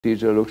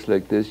procedure looks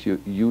like this.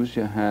 You use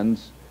your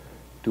hands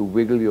to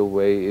wiggle your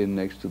way in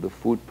next to the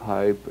food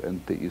pipe,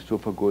 and the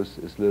esophagus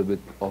is a little bit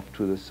off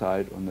to the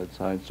side on that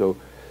side. So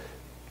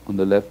on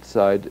the left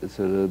side it's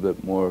a little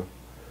bit more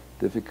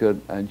difficult,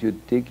 and you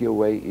dig your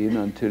way in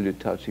until you're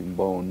touching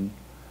bone,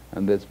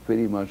 and that's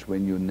pretty much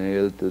when you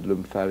nail the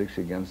lymphatics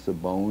against the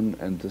bone,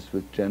 and just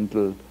with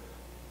gentle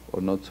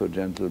or not so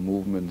gentle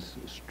movements,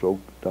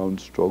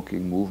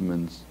 downstroking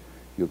movements,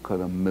 you're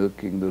kind of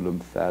milking the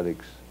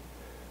lymphatics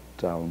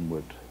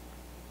downward.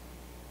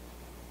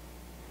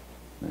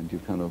 And you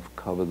kind of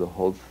cover the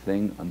whole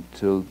thing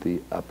until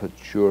the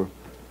aperture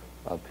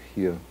up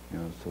here, you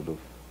know, sort of.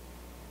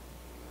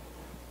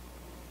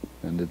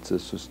 And it's a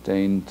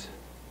sustained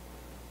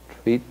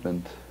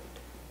treatment.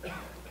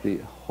 The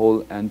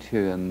whole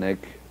anterior neck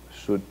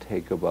should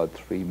take about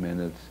 3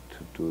 minutes to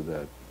do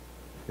that.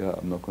 Yeah,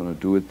 I'm not going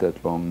to do it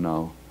that long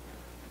now.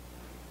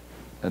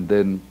 And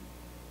then,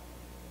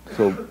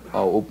 so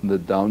I'll open the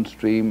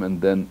downstream and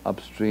then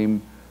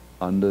upstream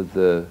under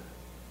the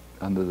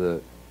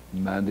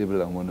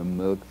mandible. I want to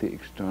milk the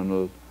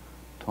external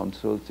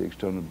tonsils, the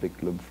external big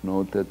lymph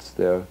node that's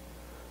there,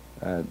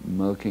 and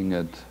milking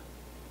it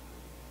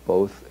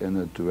both in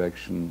a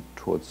direction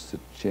towards the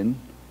chin,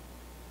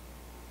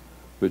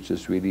 which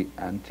is really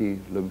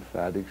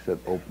anti-lymphatics,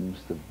 that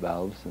opens the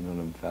valves in the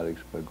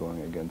lymphatics by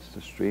going against the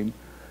stream,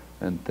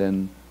 and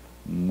then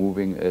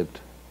moving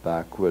it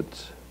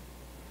backwards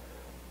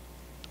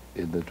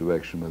in the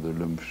direction where the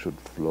lymph should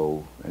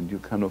flow. And you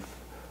kind of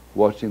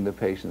watching the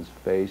patient's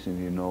face,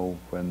 and you know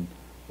when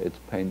it's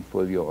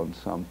painful, you're on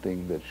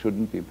something that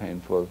shouldn't be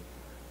painful,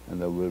 and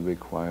that will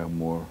require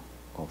more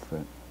of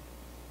it.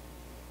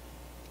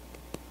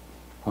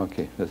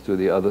 Okay, let's do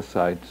the other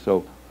side.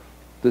 So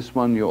this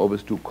one you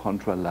always do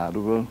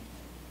contralateral.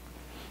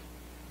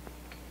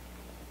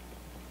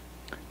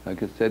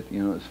 Like I said,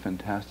 you know, it's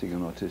fantastic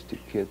in autistic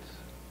kids.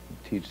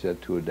 Teach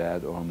that to a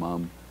dad or a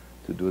mom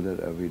to do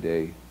that every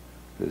day.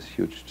 There's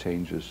huge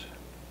changes.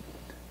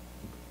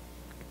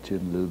 Chin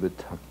a little bit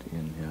tucked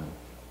in here.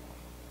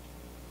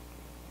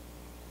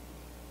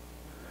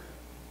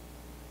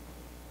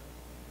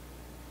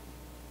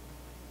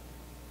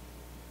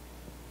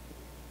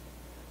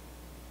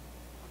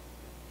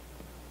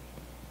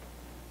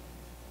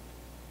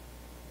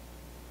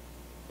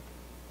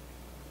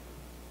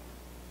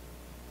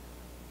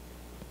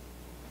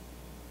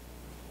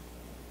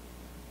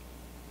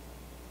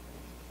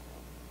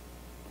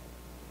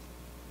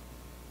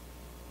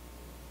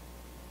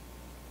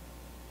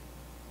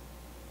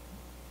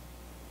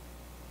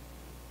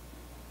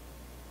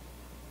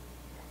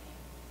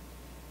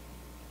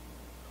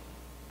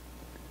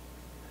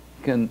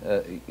 Can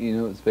you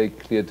know, it's very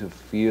clear to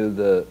feel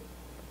the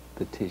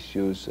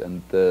tissues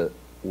and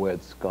where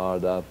it's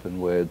scarred up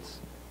and where it's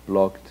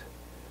blocked,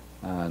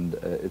 and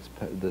it's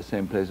the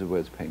same places where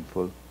it's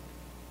painful.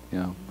 You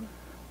know,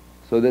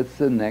 so that's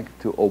the neck,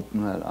 to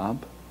open that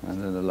up,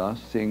 and then the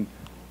last thing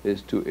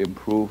is to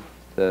improve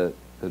the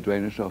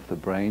drainage of the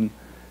brain.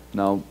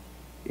 Now,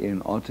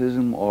 in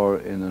autism or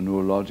in the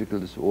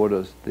neurological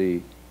disorders,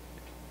 the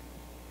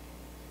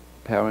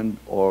parent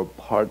or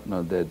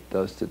partner that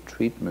does the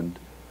treatment,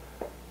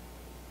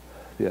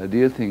 the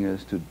ideal thing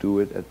is to do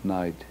it at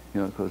night,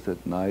 you know, because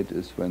at night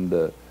is when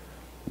the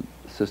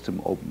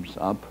system opens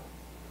up.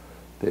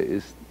 There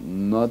is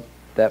not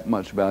that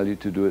much value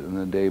to do it in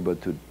the day,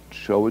 but to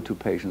show it to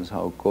patients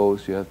how it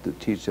goes, you have to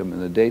teach them in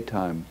the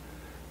daytime.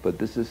 But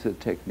this is a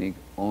technique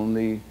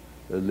only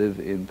a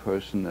live-in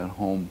person at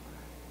home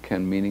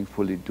can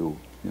meaningfully do.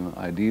 You know,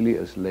 ideally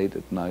as late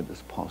at night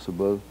as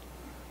possible.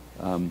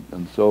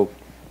 And so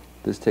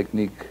this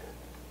technique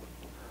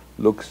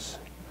looks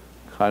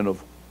kind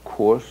of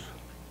coarse,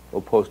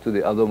 opposed to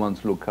the other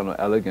ones look kind of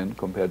elegant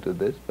compared to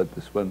this, but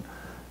this one,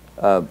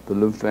 the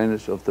lymph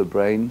drainage of the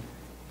brain,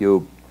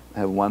 you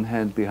have one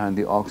hand behind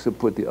the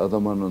occiput, the other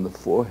one on the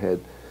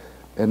forehead,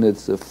 and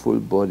it's a full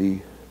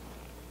body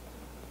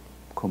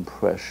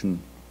compression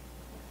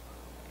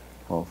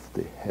of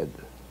the head.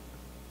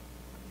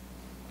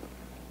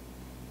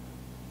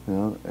 You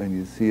know, and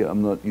you see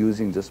I'm not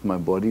using just my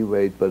body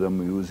weight, but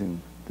I'm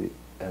using the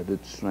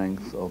added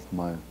strength of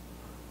my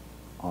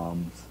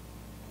arms.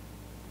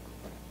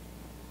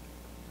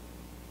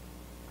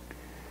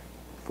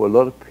 For a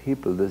lot of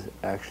people, this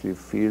actually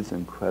feels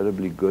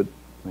incredibly good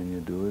when you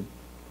do it.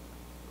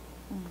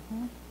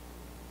 Mm-hmm.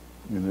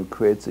 And it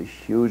creates a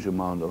huge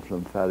amount of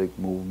lymphatic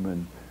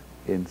movement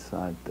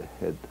inside the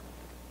head.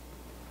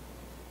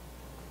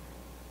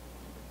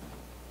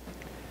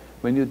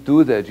 When you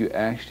do that, you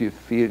actually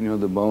feel, you know,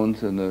 the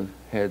bones in the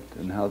head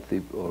in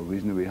healthy or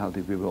reasonably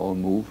healthy people all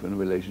move in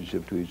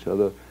relationship to each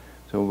other.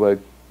 So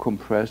by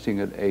compressing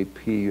at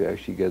AP, you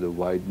actually get a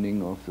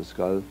widening of the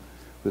skull.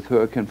 With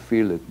her, I can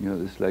feel it. You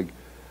know, it's like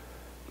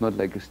not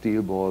like a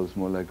steel ball, it's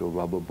more like a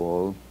rubber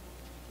ball.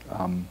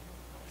 And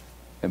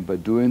by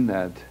doing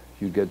that,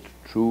 you get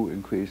true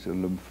increase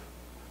in lymph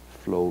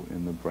flow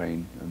in the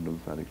brain and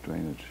lymphatic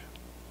drainage.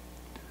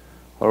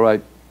 All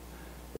right.